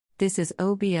This is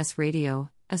OBS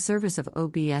Radio, a service of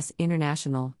OBS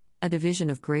International, a division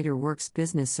of Greater Works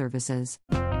Business Services.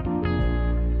 Good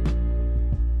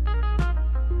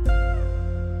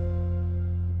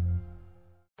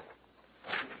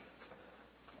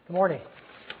morning.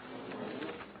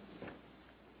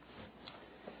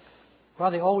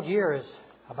 Well, the old year is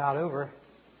about over.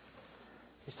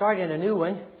 We started in a new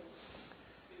one.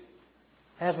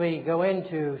 As we go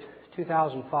into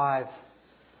 2005,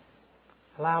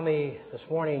 allow me this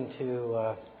morning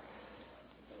to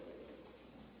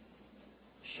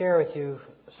share with you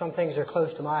some things that are close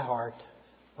to my heart,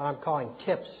 what I'm calling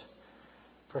tips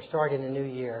for starting the new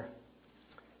year.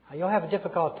 You'll have a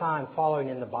difficult time following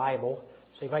in the Bible,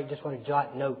 so you might just want to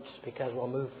jot notes because we'll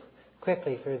move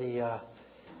quickly through the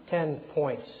 10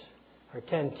 points or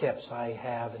 10 tips I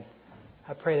have. And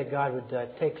I pray that God would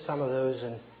take some of those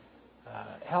and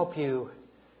help you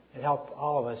and help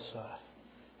all of us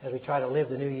as we try to live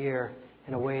the new year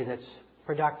in a way that's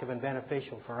productive and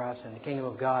beneficial for us in the kingdom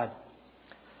of God.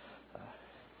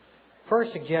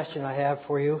 First suggestion I have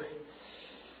for you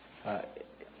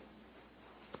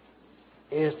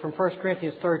is from 1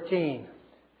 Corinthians 13.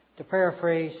 To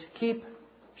paraphrase, keep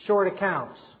short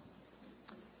accounts.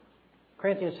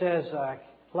 Corinthians says,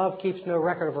 love keeps no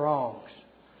record of wrongs.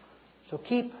 So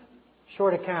keep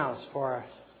short accounts for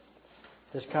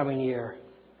this coming year.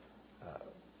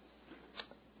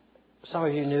 Some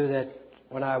of you knew that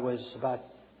when I was about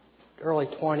early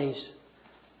 20s,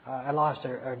 I lost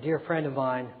a dear friend of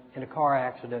mine in a car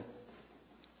accident.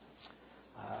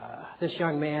 This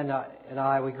young man and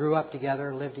I, we grew up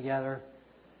together, lived together,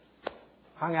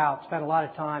 hung out, spent a lot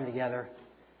of time together.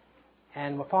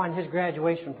 And upon his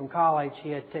graduation from college, he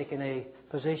had taken a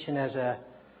position as a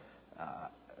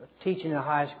teaching in a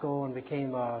high school and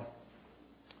became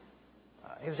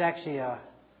he was actually a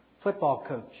football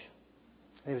coach.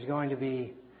 He was going to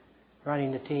be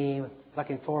running the team,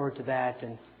 looking forward to that.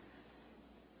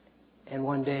 And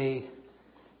one day,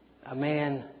 a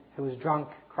man who was drunk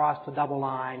crossed the double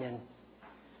line and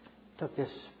took this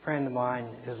friend of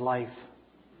mine, his life.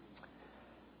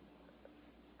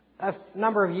 A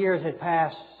number of years had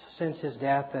passed since his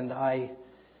death, and I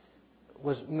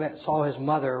saw his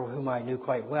mother, whom I knew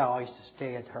quite well. I used to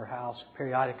stay at her house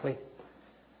periodically.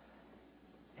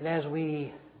 And as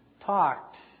we talked,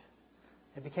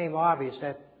 it became obvious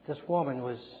that this woman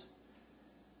was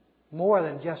more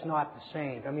than just not the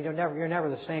same. I mean, you're never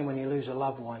the same when you lose a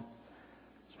loved one,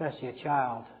 especially a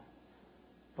child.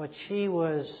 But she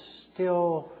was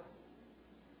still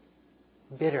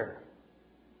bitter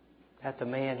at the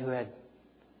man who had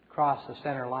crossed the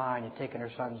center line and taken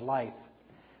her son's life.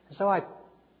 And so I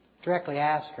directly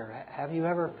asked her, have you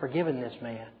ever forgiven this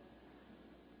man?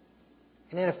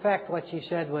 And in effect, what she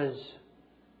said was,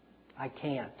 I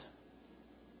can't.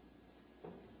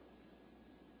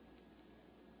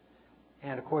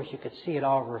 And of course, you could see it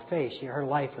all over her face. Her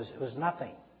life was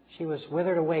nothing. She was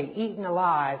withered away, eaten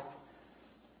alive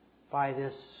by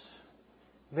this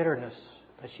bitterness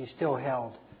that she still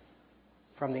held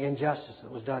from the injustice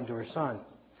that was done to her son.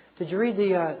 Did you read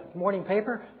the morning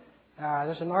paper?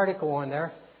 There's an article on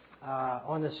there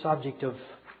on the subject of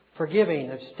forgiving,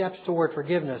 of steps toward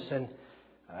forgiveness, and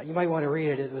you might want to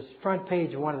read it. It was front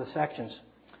page of one of the sections.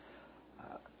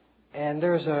 And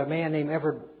there's a man named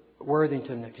Everett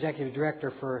Worthington, Executive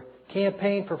Director for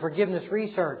Campaign for Forgiveness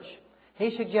Research.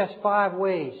 He suggests 5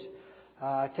 ways,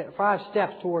 5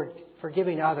 steps toward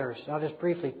forgiving others. I'll just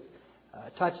briefly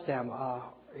touch them.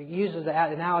 He uses the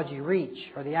analogy REACH,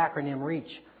 or the acronym REACH,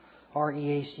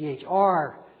 R-E-A-C-H.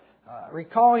 R,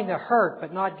 recalling the hurt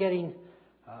but not getting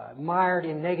mired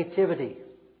in negativity.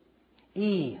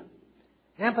 E,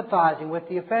 empathizing with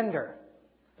the offender,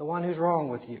 the one who's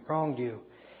wronged you.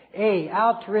 A,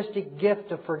 altruistic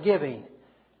gift of forgiving.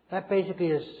 That basically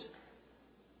is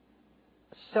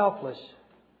selfless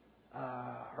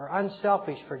or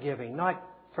unselfish forgiving. Not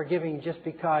forgiving just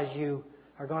because you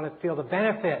are going to feel the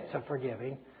benefits of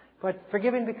forgiving, but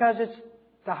forgiving because it's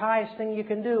the highest thing you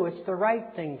can do. It's the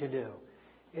right thing to do.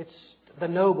 It's the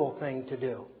noble thing to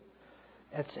do.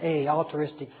 That's A,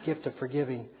 altruistic gift of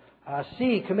forgiving.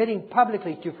 C, committing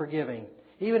publicly to forgiving.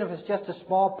 Even if it's just a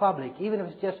small public, even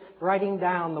if it's just writing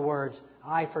down the words,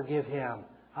 I forgive him,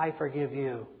 I forgive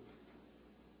you.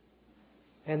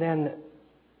 And then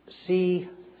H,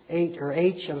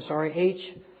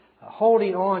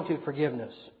 holding on to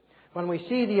forgiveness. When we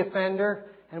see the offender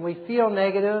and we feel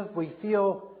negative, we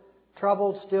feel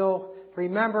troubled still,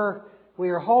 remember we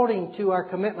are holding to our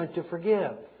commitment to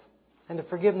forgive. And the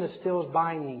forgiveness still is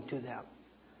binding to them.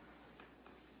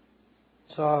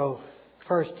 So,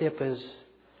 first tip is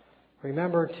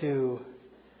remember to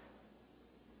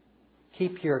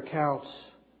keep your accounts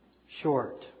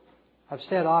short. I've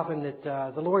said often that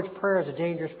the Lord's Prayer is a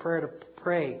dangerous prayer to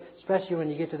pray, especially when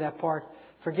you get to that part,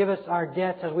 forgive us our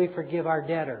debts as we forgive our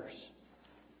debtors.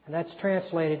 And that's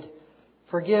translated,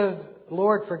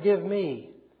 Lord, forgive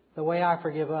me the way I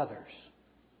forgive others.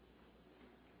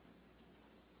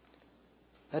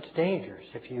 That's dangerous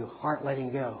if you aren't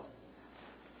letting go.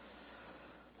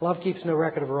 Love keeps no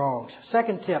record of wrongs.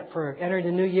 Second tip for entering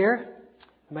the new year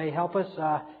may help us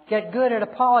get good at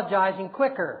apologizing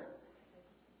quicker.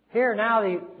 Here now,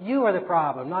 you are the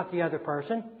problem, not the other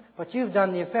person, but you've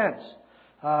done the offense.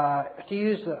 To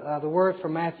use the words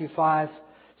from Matthew 5,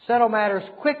 settle matters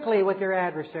quickly with your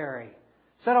adversary.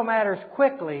 Settle matters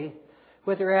quickly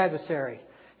with your adversary.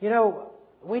 You know,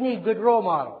 we need good role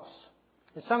models.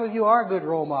 And some of you are good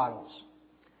role models.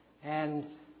 And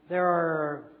there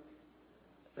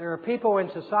are people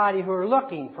in society who are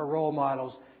looking for role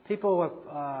models.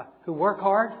 People who work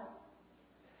hard.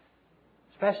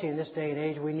 Especially in this day and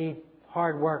age, we need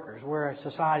hard workers. We're a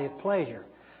society of pleasure.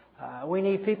 We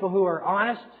need people who are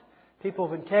honest, people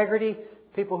of integrity,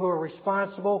 people who are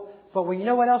responsible. But you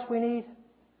know what else we need?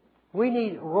 We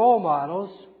need role models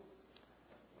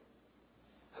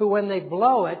who, when they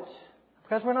blow it,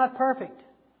 because we're not perfect,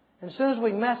 and as soon as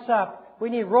we mess up,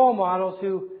 we need role models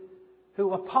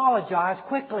who apologize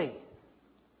quickly.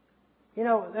 You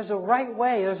know, there's a right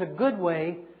way, there's a good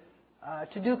way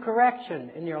to do correction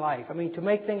in your life. I mean, to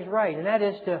make things right. And that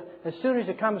is to, as soon as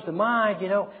it comes to mind, you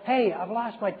know, hey, I've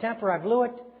lost my temper, I blew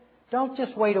it. Don't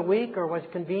just wait a week or when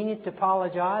it's convenient to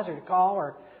apologize or to call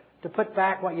or to put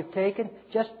back what you've taken.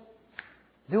 Just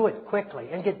do it quickly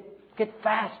and get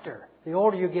faster. The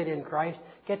older you get in Christ,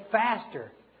 get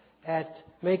faster at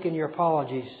making your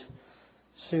apologies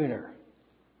sooner.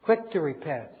 Quick to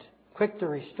repent, quick to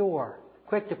restore,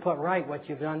 quick to put right what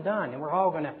you've undone. And we're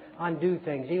all going to undo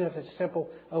things, even if it's a simple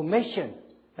omission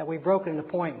that we've broken an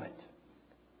appointment.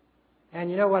 And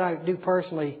you know what I do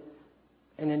personally,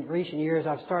 and in recent years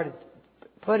I've started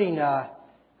putting a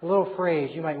little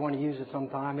phrase. You might want to use it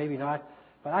sometime, maybe not.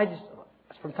 But I just,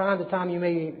 from time to time, you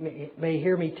may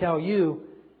hear me tell you,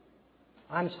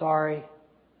 I'm sorry,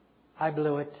 I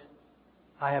blew it,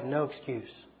 I have no excuse.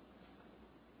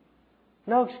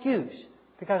 No excuse.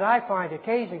 Because I find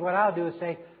occasionally what I'll do is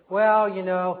say, well, you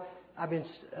know, I've been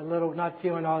a little not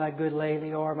feeling all that good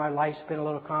lately, or my life's been a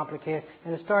little complicated.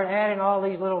 And I start adding all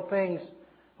these little things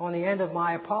on the end of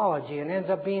my apology, and it ends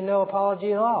up being no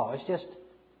apology at all. It's just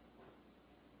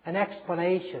an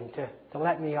explanation to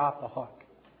let me off the hook.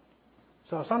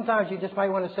 So sometimes you just might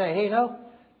want to say, hey, no,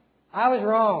 I was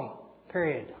wrong,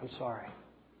 period. I'm sorry.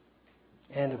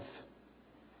 End of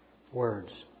words.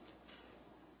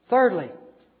 Thirdly,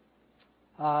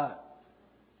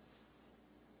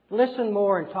 listen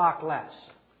more and talk less.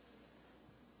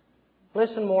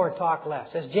 Listen more and talk less.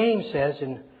 As James says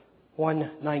in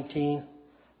 1:19,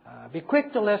 be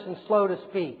quick to listen, slow to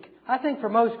speak. I think for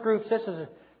most groups this is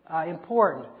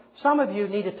important. Some of you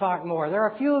need to talk more. There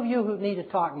are a few of you who need to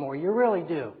talk more. You really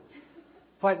do.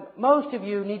 But most of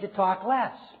you need to talk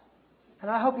less. And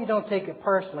I hope you don't take it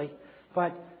personally.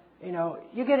 But, you know,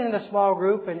 you get in a small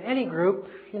group, and any group,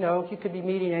 you know, you could be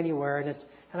meeting anywhere.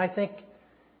 And I think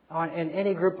in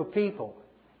any group of people.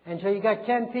 And so you got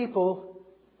 10 people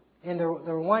in the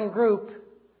one group,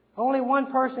 only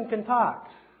one person can talk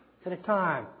at a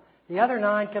time. The other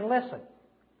 9 can listen.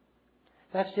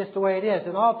 That's just the way it is.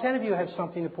 And all 10 of you have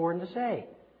something important to say.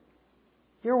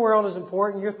 Your world is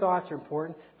important, your thoughts are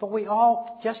important, but we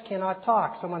all just cannot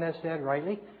talk. Someone has said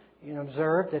rightly, you know,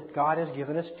 observe that God has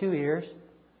given us 2 ears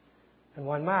and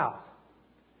 1 mouth.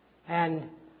 And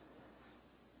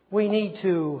we need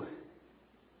to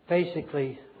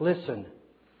basically listen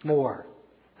more.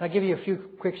 I'll give you a few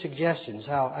quick suggestions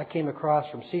how I came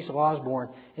across from Cecil Osborne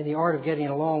in The Art of Getting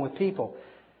Along with People.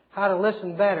 How to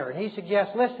listen better. And he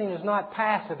suggests listening is not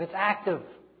passive, it's active.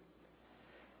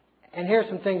 And here's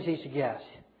some things he suggests.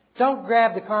 Don't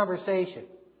grab the conversation.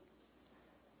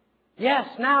 Yes,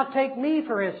 now take me,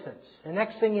 for instance. And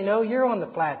next thing you know, you're on the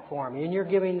platform and you're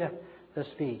giving the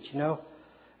speech, you know.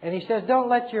 And he says, don't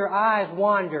let your eyes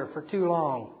wander for too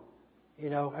long. You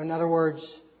know, in other words,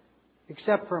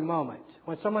 except for a moment.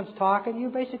 When someone's talking, you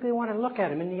basically want to look at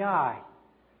them in the eye.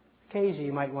 Occasionally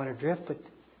you might want to drift, but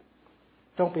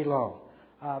don't be long.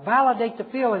 Validate the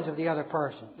feelings of the other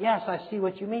person. Yes, I see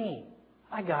what you mean.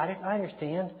 I got it. I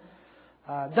understand.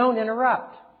 Don't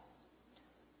interrupt.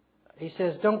 He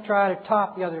says, don't try to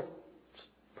top the other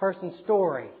person's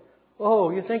story.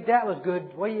 Oh, you think that was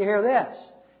good. Wait till you hear this.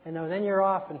 And then you're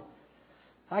off. And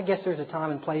I guess there's a time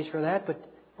and place for that, but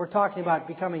we're talking about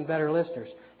becoming better listeners.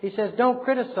 He says, don't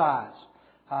criticize.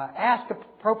 Ask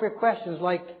appropriate questions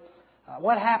like,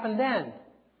 What happened then?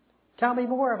 Tell me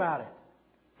more about it.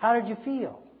 How did you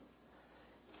feel?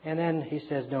 And then he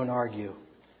says, don't argue.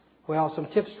 Well, some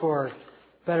tips for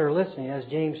better listening, as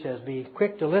James says, be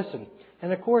quick to listen.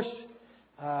 And of course,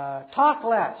 talk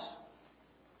less.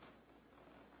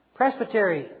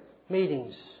 Presbytery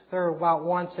meetings, they're about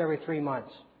once every 3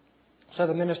 months. So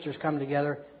the ministers come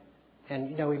together,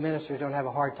 and we ministers don't have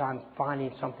a hard time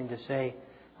finding something to say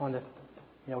on the,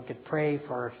 could pray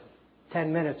for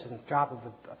 10 minutes and drop of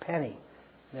a penny,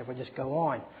 and it would just go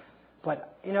on.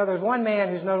 But, there's one man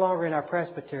who's no longer in our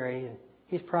presbytery, and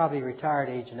he's probably retired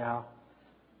age now.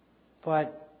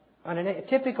 But on a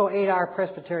typical 8-hour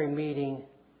presbytery meeting,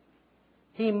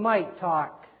 he might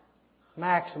talk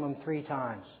maximum 3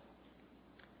 times.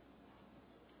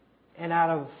 And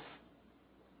out of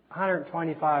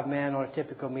 125 men on a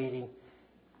typical meeting,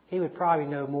 he would probably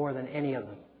know more than any of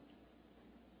them.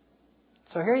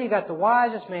 So here you got the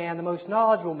wisest man, the most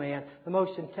knowledgeable man, the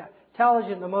most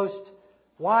intelligent, the most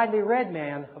widely read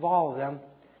man of all of them.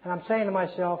 And I'm saying to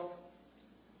myself,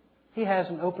 he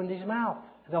hasn't opened his mouth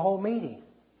the whole meeting.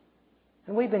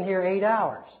 And we've been here 8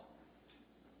 hours.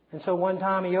 And so one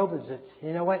time he opens it.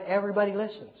 You know what? Everybody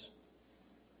listens.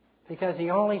 Because he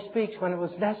only speaks when it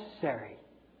was necessary.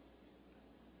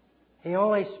 He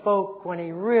only spoke when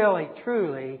he really,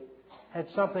 truly had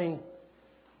something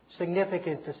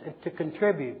significant to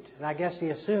contribute. And I guess he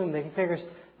assumed that he figures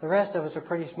the rest of us are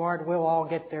pretty smart. We'll all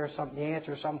get there, the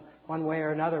answer one way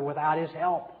or another without his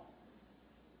help.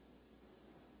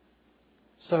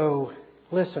 So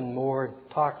listen more,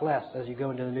 talk less as you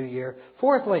go into the new year.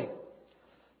 Fourthly,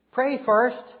 pray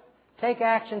first, take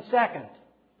action second.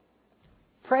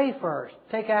 Pray first,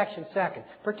 take action second.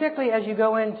 Particularly as you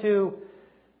go into,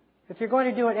 if you're going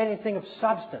to do anything of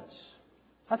substance.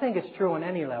 I think it's true on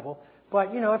any level. But,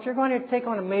 if you're going to take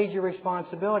on a major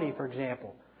responsibility, for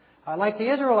example, like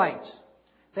the Israelites,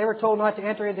 they were told not to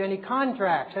enter into any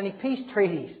contracts, any peace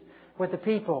treaties with the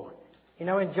people. In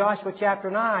Joshua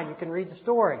chapter 9, you can read the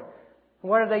story. And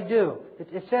what did they do?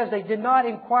 It says they did not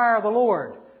inquire of the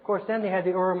Lord. Of course, then they had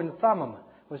the Urim and Thummim,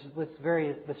 which was a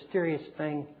very mysterious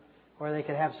thing where they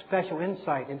could have special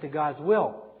insight into God's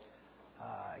will.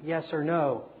 Yes or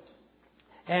no.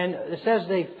 And it says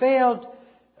they failed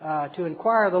to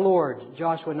inquire of the Lord,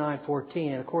 Joshua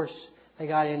 9:14. And of course, they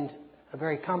got in a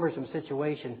very cumbersome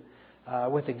situation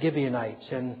with the Gibeonites.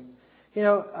 And,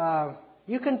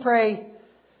 you can pray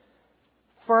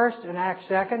first and act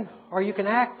second, or you can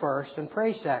act first and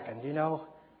pray second,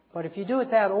 But if you do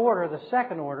it that order, the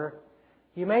second order,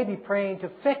 you may be praying to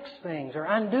fix things or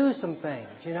undo some things,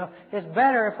 It's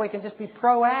better if we can just be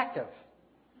proactive.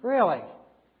 Really.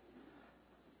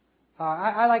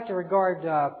 I like to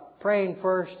regard praying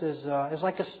first as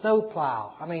like a snow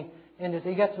plow. And if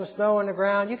you get some snow on the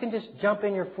ground, you can just jump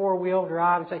in your 4-wheel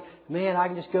drive and say, man, I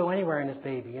can just go anywhere in this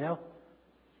baby,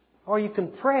 Or you can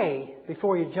pray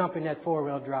before you jump in that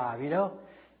 4-wheel drive,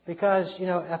 Because,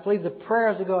 I believe the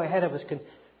prayers that go ahead of us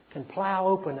can plow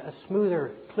open a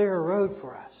smoother, clearer road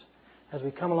for us as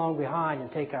we come along behind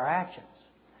and take our actions.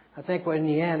 I think in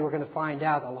the end we're going to find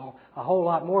out a whole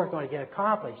lot more is going to get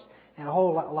accomplished. And a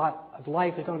whole lot of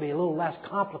life is going to be a little less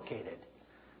complicated.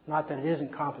 Not that it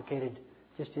isn't complicated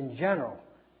just in general.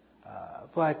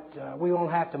 But we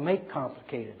won't have to make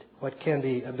complicated what can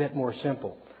be a bit more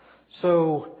simple.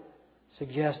 So,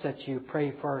 suggest that you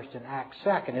pray first and act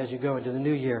second as you go into the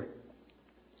new year.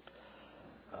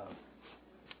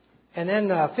 And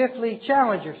then, fifthly,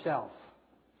 challenge yourself.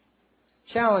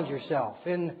 Challenge yourself.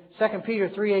 In 2 Peter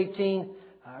 3:18,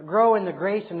 grow in the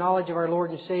grace and knowledge of our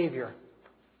Lord and Savior.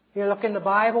 You look in the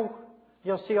Bible,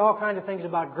 you'll see all kinds of things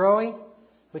about growing,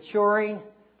 maturing,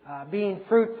 being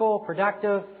fruitful,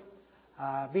 productive,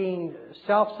 being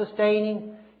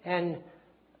self-sustaining, and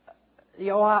the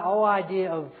whole idea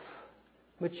of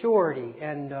maturity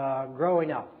and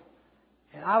growing up.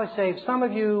 And I would say, some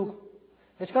of you,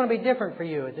 it's going to be different for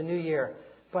you at the new year.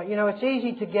 But, it's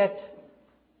easy to get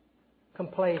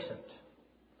complacent.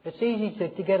 It's easy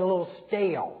to get a little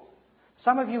stale.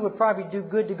 Some of you would probably do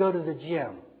good to go to the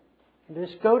gym.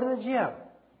 Just go to the gym.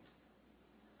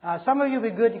 Some of you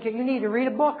would be good you need to read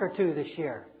a book or two this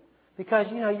year. Because,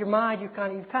 your mind, you've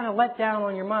kind of let down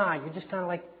on your mind. You're just kind of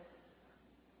like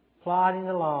plodding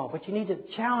along. But you need to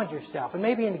challenge yourself. And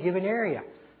maybe in a given area.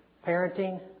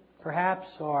 Parenting, perhaps,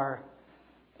 or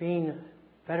being a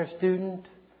better student.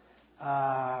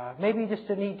 Maybe just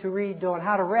a need to read on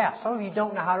how to rest. Some of you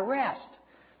don't know how to rest.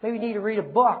 Maybe you need to read a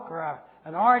book or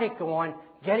an article on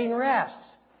getting rest.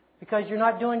 Because you're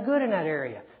not doing good in that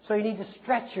area. So you need to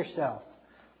stretch yourself.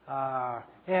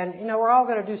 And, we're all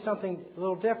going to do something a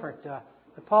little different.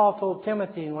 Paul told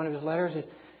Timothy in one of his letters,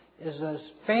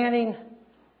 fanning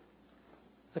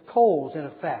the coals, in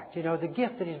effect. You know, the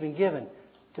gift that He's been given,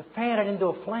 to fan it into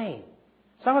a flame.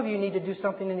 Some of you need to do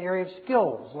something in the area of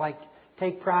skills, like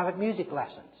take private music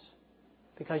lessons,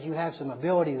 because you have some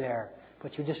ability there,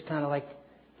 but you're just kind of like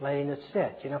letting it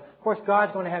sit. You know, of course,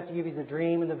 God's going to have to give you the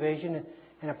dream and the vision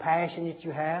and a passion that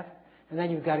you have, and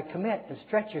then you've got to commit and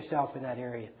stretch yourself in that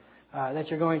area that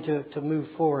you're going to move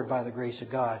forward by the grace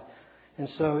of God. And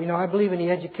so, you know, I believe in the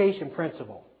education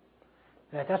principle.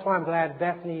 That's why I'm glad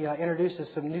Bethany introduces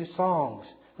some new songs.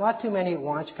 Not too many at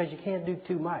once, because you can't do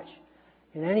too much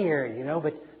in any area, you know.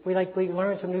 But we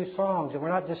learn some new songs, and we're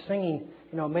not just singing,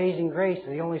 you know, Amazing Grace,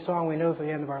 the only song we know for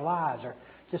the end of our lives, or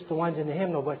just the ones in the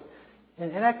hymnal. But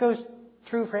and that goes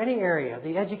true for any area.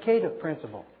 The educative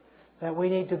principle that we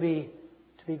need to be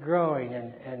growing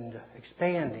and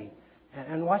expanding,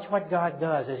 and watch what God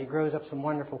does as He grows up some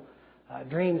wonderful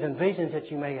dreams and visions that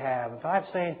you may have. If I'm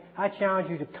saying, I challenge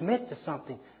you to commit to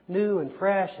something new and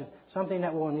fresh, and something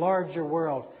that will enlarge your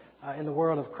world in the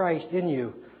world of Christ in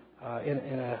you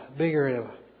in a bigger and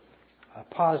a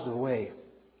positive way.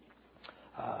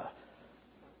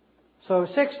 So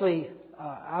sixthly,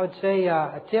 I would say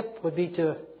a tip would be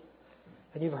to,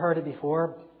 and you've heard it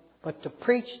before, but to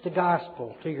preach the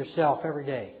gospel to yourself every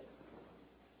day.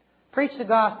 Preach the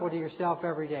gospel to yourself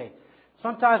every day.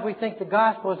 Sometimes we think the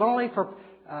gospel is only for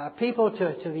people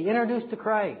to be introduced to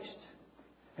Christ.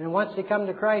 And once they come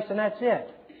to Christ, and that's it.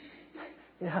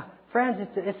 You know, friends,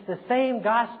 it's the same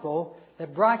gospel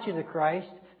that brought you to Christ.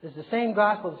 It's the same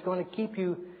gospel that's going to keep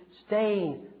you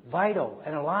staying vital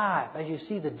and alive as you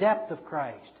see the depth of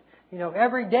Christ. You know,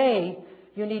 every day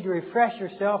you need to refresh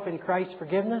yourself in Christ's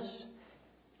forgiveness.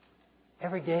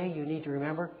 Every day you need to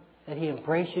remember that He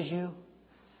embraces you.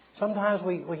 Sometimes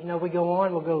we go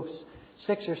on, we'll go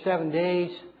 6 or 7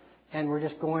 days, and we're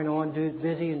just going on,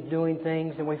 busy and doing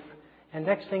things, and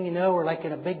next thing you know, we're like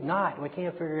in a big knot, and we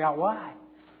can't figure out why.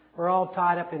 We're all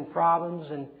tied up in problems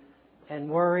and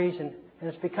worries, and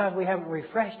it's because we haven't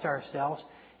refreshed ourselves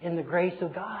in the grace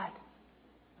of God.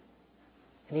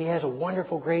 And He has a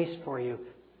wonderful grace for you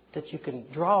that you can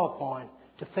draw upon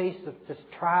to face the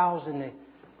trials and the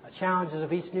challenges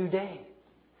of each new day.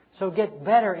 So get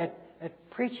better at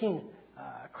preaching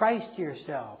Christ to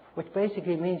yourself, which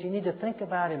basically means you need to think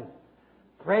about Him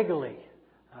regularly,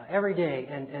 every day,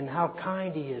 and how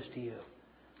kind He is to you.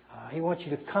 He wants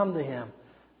you to come to Him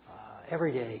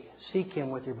every day. Seek Him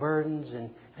with your burdens,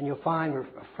 and you'll find a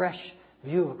fresh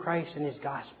view of Christ and His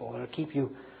gospel. It'll keep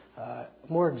you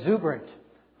more exuberant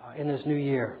in this new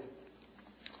year.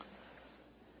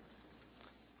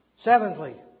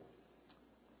 Seventhly,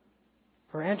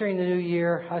 for entering the new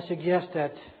year, I suggest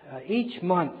that each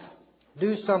month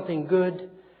do something good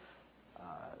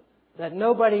that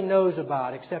nobody knows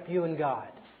about except you and God.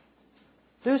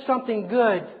 Do something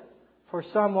good for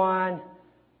someone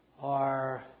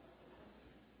or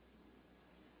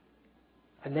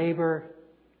a neighbor,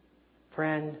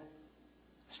 friend,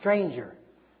 stranger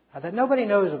that nobody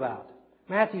knows about.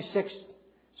 Matthew 6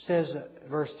 says,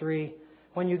 verse 3,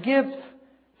 when you give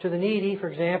to the needy, for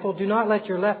example, do not let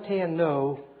your left hand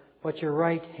know what your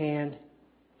right hand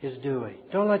is doing.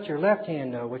 Don't let your left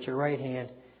hand know what your right hand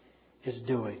is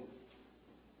doing.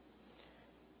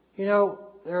 You know,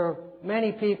 there are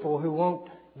many people who won't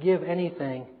give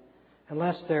anything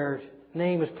unless their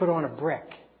name is put on a brick.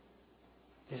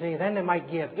 You see, then they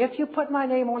might give. If you put my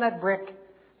name on that brick,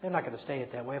 they're not going to say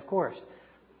it that way, of course.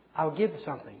 I'll give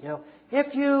something. You know,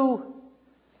 if you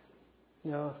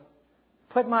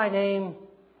put my name,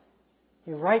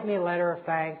 you write me a letter of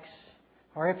thanks,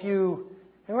 or if you,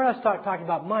 and we're not talking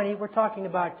about money, we're talking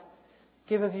about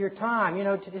give of your time,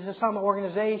 to some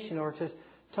organization or to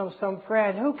some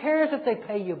friend. Who cares if they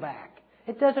pay you back?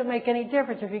 It doesn't make any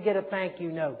difference if you get a thank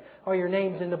you note or your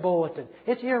name's in the bulletin.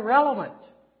 It's irrelevant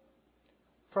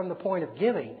from the point of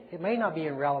giving. It may not be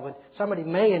irrelevant. Somebody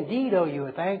may indeed owe you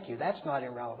a thank you. That's not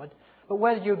irrelevant. But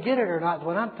whether you get it or not is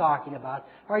what I'm talking about.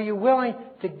 Are you willing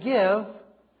to give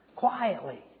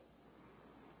quietly?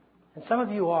 And some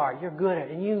of you are. You're good at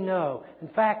it, and you know. In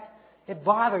fact, it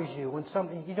bothers you when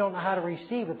you don't know how to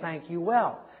receive a thank you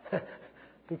well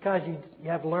because you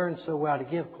have learned so well to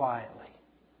give quietly.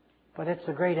 But it's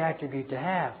a great attribute to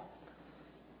have,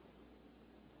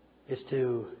 is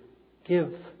to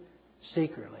give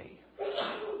secretly.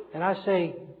 And I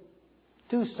say,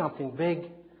 do something big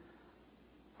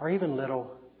or even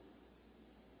little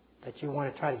that you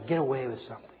want to try to get away with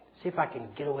something. See if I can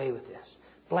get away with this.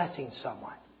 Blessing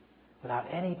someone without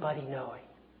anybody knowing.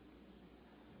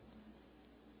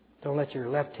 Don't let your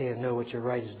left hand know what your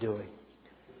right is doing.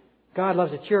 God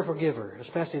loves a cheerful giver,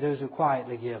 especially those who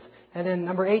quietly give. And then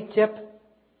number 8 tip,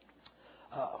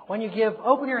 When you give,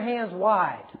 open your hands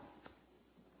wide.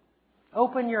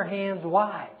 Open your hands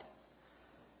wide.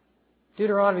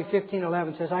 Deuteronomy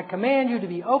 15:11 says, I command you to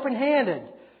be open-handed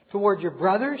toward your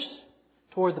brothers,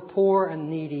 toward the poor and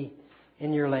needy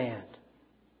in your land.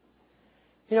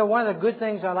 You know, one of the good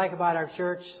things I like about our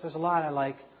church, there's a lot I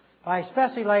like, but I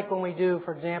especially like when we do,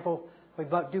 for example, we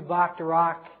do Bach to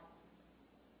Rock.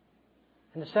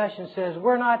 And the session says,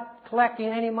 we're not collecting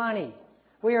any money.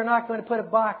 We are not going to put a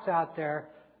box out there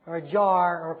or a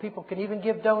jar, or people can even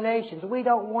give donations. We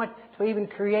don't want to even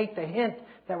create the hint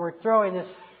that we're throwing this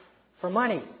for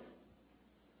money.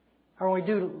 Or when we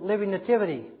do Living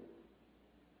Nativity,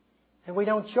 and we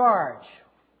don't charge.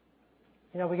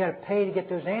 You know, we got to pay to get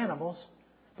those animals,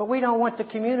 but we don't want the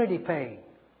community paying.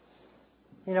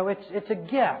 You know, it's a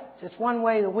gift. It's one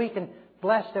way that we can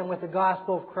bless them with the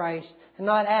gospel of Christ and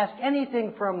not ask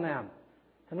anything from them.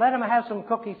 And let them have some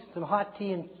cookies, some hot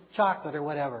tea and chocolate or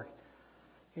whatever.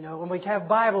 You know, when we have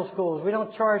Bible schools, we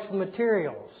don't charge for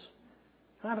materials.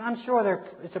 I'm sure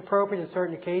it's appropriate in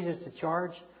certain occasions to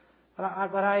charge. But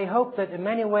I hope that in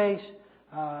many ways,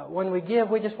 when we give,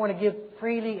 we just want to give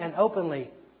freely and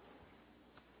openly.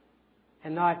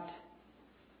 And not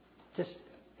just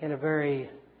in a very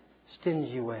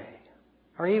stingy way.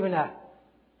 Or even a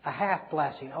half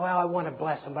blessing. Oh, well, I want to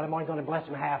bless them, but I'm only going to bless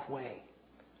them halfway.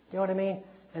 You know what I mean?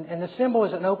 And the symbol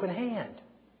is an open hand.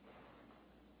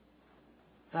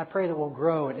 And I pray that we'll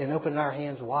grow and open our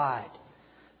hands wide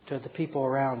to the people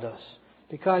around us.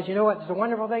 Because you know what? The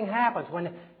wonderful thing happens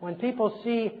when people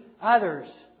see others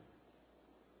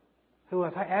who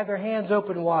have had their hands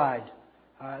open wide.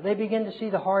 They begin to see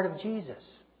the heart of Jesus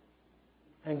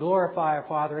and glorify our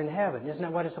Father in heaven. Isn't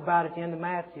that what it's about at the end of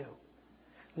Matthew?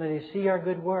 And they see our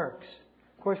good works.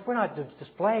 Of course, we're not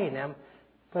displaying them,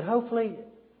 but hopefully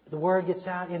the word gets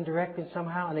out indirectly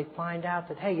somehow, and they find out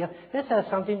that, hey, this has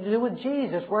something to do with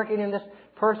Jesus working in this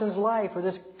person's life, or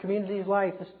this community's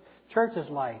life, this church's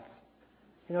life.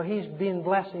 You know, He's been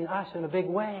blessing us in a big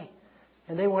way,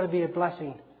 and they want to be a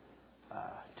blessing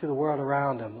to the world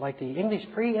around them, like the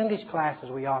free English classes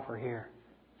we offer here.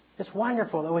 It's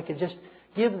wonderful that we could just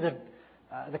give the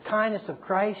kindness of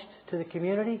Christ to the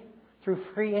community through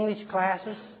free English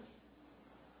classes.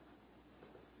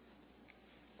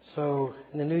 So,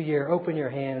 in the new year, open your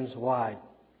hands wide.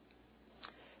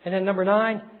 And then number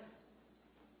 9,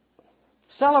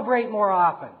 celebrate more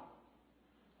often.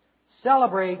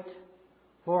 Celebrate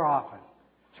more often.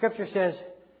 Scripture says,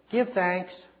 give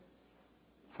thanks,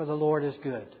 for the Lord is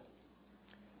good.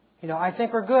 You know, I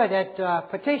think we're good at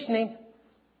petitioning.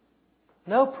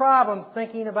 No problem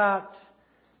thinking about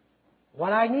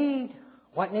what I need,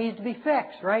 what needs to be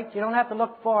fixed, right? You don't have to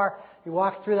look far. You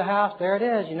walk through the house, there it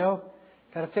is, you know.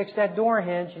 Got to fix that door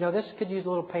hinge. You know, this could use a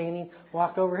little painting.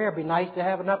 Walk over here. It'd be nice to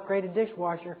have an upgraded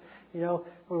dishwasher. You know,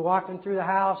 we're walking through the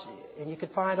house, and you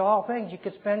could find all things. You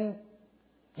could spend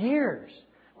years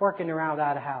working around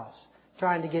that house,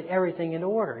 trying to get everything in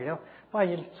order, you know. Well,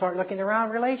 you start looking around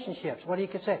relationships. What do you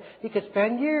could say? You could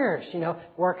spend years, you know,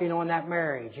 working on that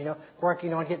marriage, you know,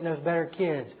 working on getting those better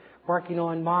kids, working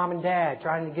on mom and dad,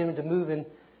 trying to get them to move in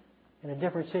a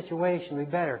different situation, be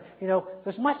better. You know,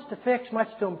 there's much to fix, much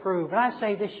to improve. But I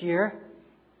say this year,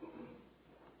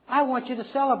 I want you to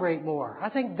celebrate more. I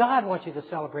think God wants you to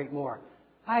celebrate more.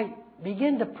 I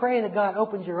begin to pray that God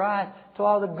opens your eyes to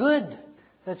all the good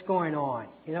that's going on,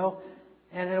 you know.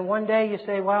 And then one day you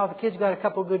say, wow, the kid's got a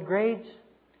couple of good grades.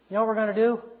 You know what we're going to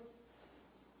do?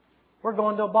 We're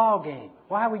going to a ball game.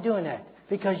 Why are we doing that?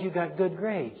 Because you got good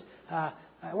grades.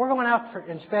 We're going out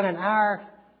and spend an hour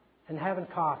and having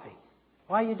coffee.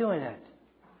 Why are you doing that?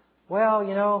 Well,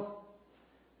 you know,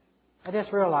 I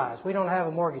just realized we don't have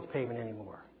a mortgage payment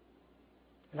anymore.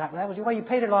 And that was, well, you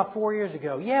paid it off 4 years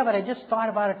ago. Yeah, but I just thought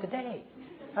about it today.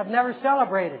 I've never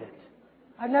celebrated it.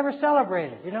 I've never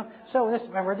celebrated, you know. So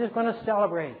we're just going to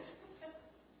celebrate.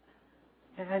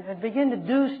 And begin to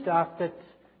do stuff that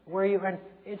where you,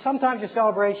 and sometimes your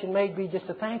celebration may be just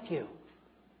a thank you.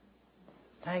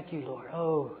 Thank you, Lord.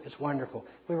 Oh, it's wonderful.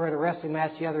 We were at a wrestling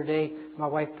match the other day. My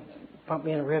wife pumped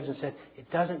me in the ribs and said, it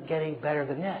doesn't get any better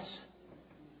than this.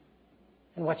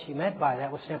 And what she meant by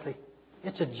that was simply,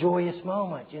 it's a joyous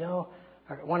moment, you know.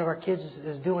 One of our kids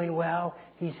is doing well.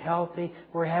 He's healthy.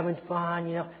 We're having fun,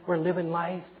 you know. We're living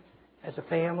life as a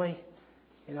family.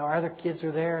 You know, our other kids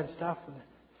are there and stuff.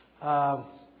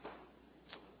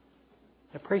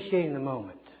 Appreciating the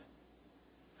moment.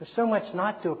 There's so much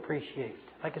not to appreciate.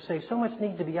 Like I say, so much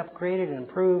needs to be upgraded and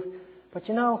improved. But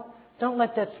you know, don't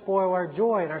let that spoil our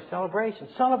joy and our celebration.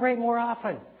 Celebrate more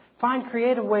often. Find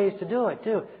creative ways to do it,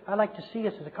 too. I'd like to see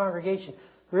us as a congregation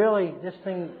really, this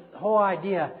thing, the whole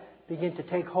idea begin to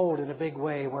take hold in a big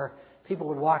way where people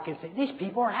would walk in and say, these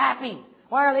people are happy.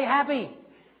 Why are they happy?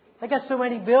 They got so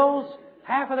many bills.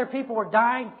 Half of their people were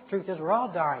dying. The truth is, we're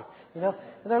all dying. You know,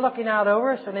 and they're looking out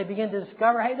over us and they begin to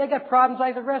discover, hey, they got problems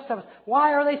like the rest of us.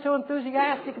 Why are they so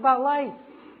enthusiastic about life?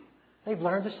 They've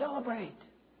learned to celebrate.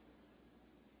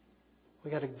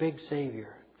 We got a big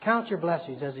Savior. Count your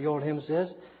blessings, as the old hymn says.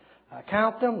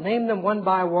 Count them, name them one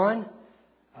by one.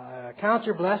 Count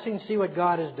your blessings, see what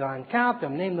God has done. Count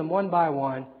them, name them one by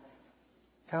one.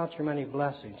 Count your many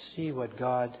blessings, see what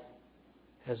God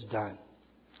has done.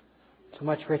 It's a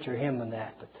much richer hymn than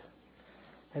that.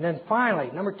 And then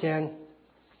finally, number 10,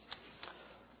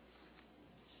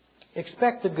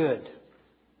 expect the good.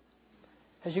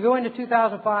 As you go into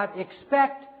 2005,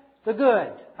 expect the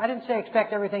good. I didn't say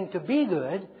expect everything to be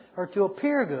good, or to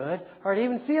appear good, or to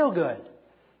even feel good.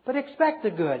 But expect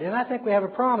the good. And I think we have a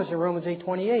promise in Romans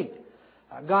 8:28.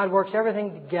 God works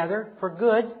everything together for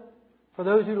good for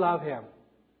those who love Him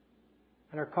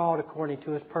and are called according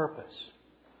to His purpose.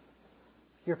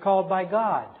 You're called by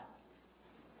God.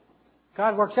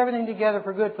 God works everything together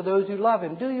for good for those who love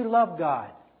Him. Do you love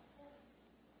God?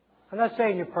 I'm not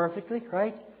saying you're perfectly,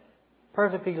 right?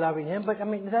 Perfectly loving Him, but I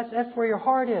mean, that's where your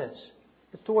heart is.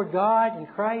 It's toward God and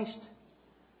Christ.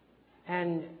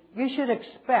 And you should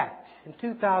expect in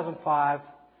 2005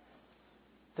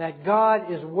 that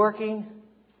God is working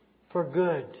for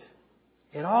good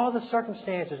in all the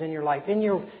circumstances in your life, in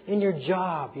your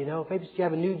job, you know. Maybe you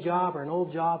have a new job or an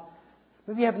old job.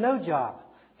 Maybe you have no job.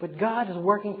 But God is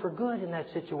working for good in that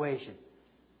situation.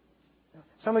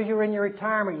 Some of you are in your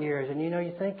retirement years and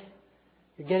you think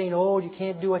you're getting old, you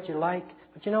can't do what you like.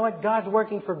 But you know what? God's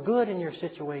working for good in your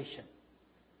situation.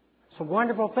 Some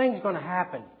wonderful things are going to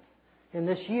happen in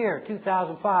this year,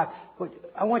 2005. But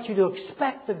I want you to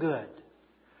expect the good.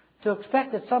 To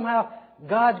expect that somehow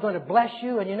God's going to bless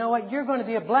you. And you know what? You're going to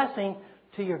be a blessing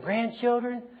to your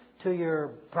grandchildren, to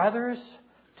your brothers,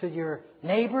 to your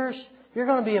neighbors. You're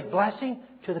going to be a blessing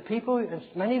to the people. And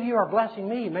many of you are blessing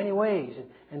me in many ways.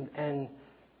 And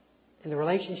in the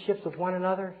relationships with one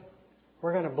another,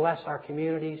 we're going to bless our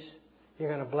communities. You're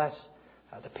going to bless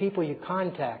the people you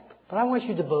contact. But I want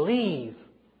you to believe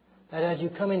that as you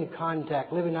come into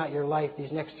contact, living out your life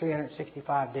these next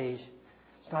 365 days,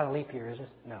 it's not a leap year, is it?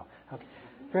 No. Okay.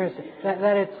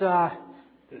 That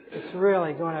it's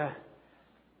really going to,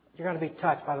 you're going to be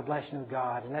touched by the blessing of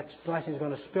God, and that blessing is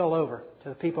going to spill over to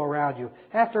the people around you.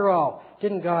 After all,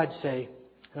 didn't God say,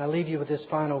 and I leave you with this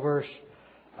final verse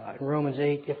in Romans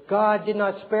 8, if God did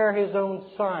not spare His own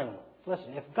Son,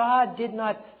 listen, if God did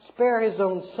not spare His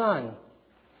own Son,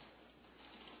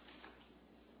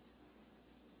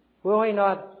 will He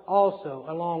not also,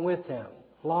 along with Him,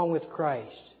 along with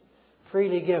Christ,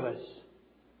 freely give us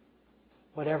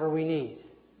whatever we need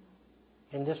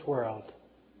in this world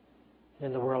and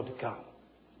in the world to come?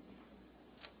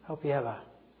 Hope you have a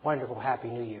wonderful, happy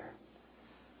New Year.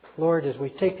 Lord, as we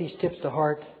take these tips to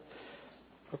heart,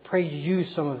 I pray you use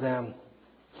some of them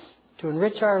to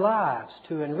enrich our lives,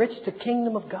 to enrich the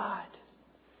kingdom of God.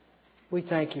 We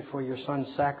thank you for your Son's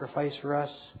sacrifice for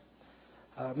us.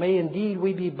 May indeed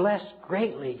we be blessed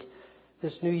greatly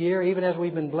this new year, even as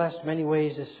we've been blessed in many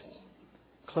ways this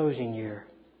closing year.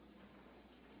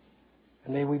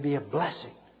 And may we be a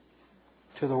blessing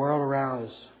to the world around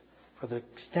us. For the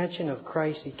extension of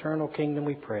Christ's eternal kingdom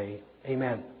we pray.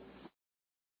 Amen.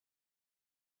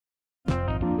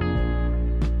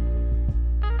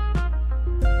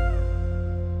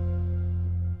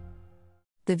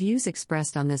 The views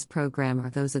expressed on this program are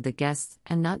those of the guests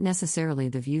and not necessarily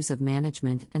the views of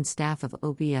management and staff of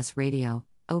OBS Radio,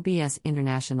 OBS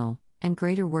International, and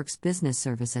Greater Works Business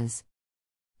Services.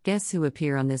 Guests who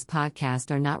appear on this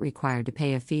podcast are not required to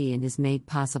pay a fee and is made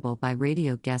possible by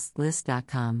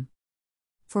RadioGuestList.com.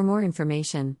 For more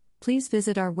information, please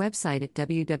visit our website at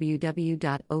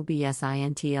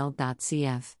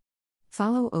www.obsintl.cf.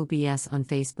 Follow OBS on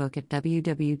Facebook at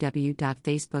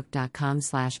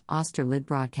www.facebook.com/Austerlid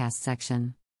Broadcast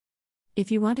section.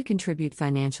 If you want to contribute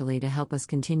financially to help us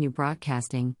continue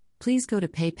broadcasting, please go to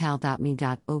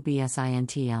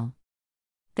paypal.me/obsintl.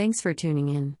 Thanks for tuning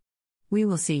in. We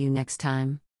will see you next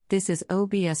time. This is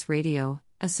OBS Radio,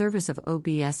 a service of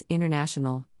OBS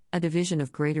International, a division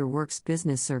of Greater Works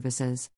Business Services.